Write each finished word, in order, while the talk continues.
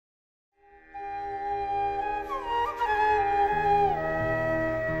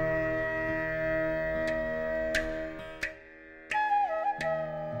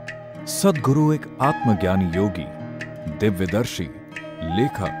सद्गुरु एक आत्मज्ञानी योगी, दिव्यदर्शी,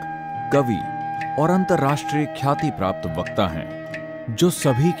 लेखक, कवि और अंतर्राष्ट्रीय ख्याति प्राप्त वक्ता हैं, जो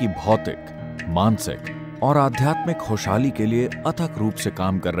सभी की भौतिक, मानसिक और आध्यात्मिक खुशहाली के लिए अथक रूप से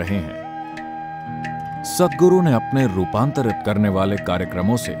काम कर रहे हैं। सद्गुरु ने अपने रूपांतरित करने वाले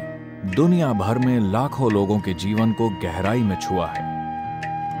कार्यक्रमों से दुनिया भर में लाखों लोगों के जीवन को गहराई में छुआ है।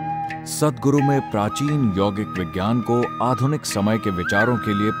 सद्गुरु में प्राचीन यौगिक विज्ञान को आधुनिक समय के विचारों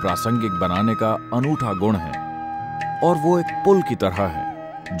के लिए प्रासंगिक बनाने का अनूठा गुण है, और वो एक पुल की तरह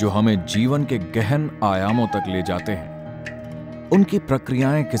है जो हमें जीवन के गहन आयामों तक ले जाते हैं। उनकी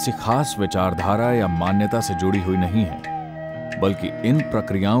प्रक्रियाएं किसी खास विचारधारा या मान्यता से जुड़ी हुई नहीं हैं, बल्कि इन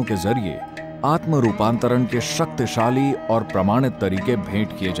प्रक्रियाओं के जरिए आत्म रूपांतरण के शक्तिशाली और प्रमाणित तरीके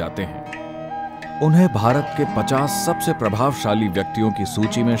भेंट किए जाते हैं। उन्हें भारत के 50 सबसे प्रभावशाली व्यक्तियों की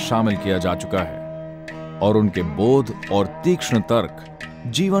सूची में शामिल किया जा चुका है, और उनके बोध और तीक्ष्ण तर्क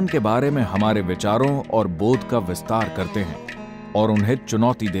जीवन के बारे में हमारे विचारों और बोध का विस्तार करते हैं और उन्हें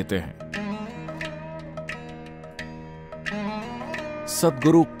चुनौती देते हैं।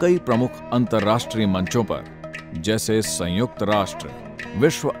 सद्गुरु कई प्रमुख अंतर्राष्ट्रीय मंचों पर, जैसे संयुक्त राष्ट्र,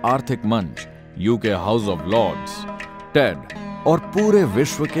 विश्व आर्थिक मंच, UK house of Lords, Ted और पूरे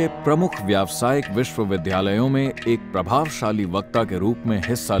विश्व के प्रमुख व्यावसायिक विश्वविद्यालयों में एक प्रभावशाली वक्ता के रूप में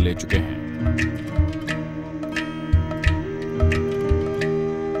हिस्सा ले चुके हैं।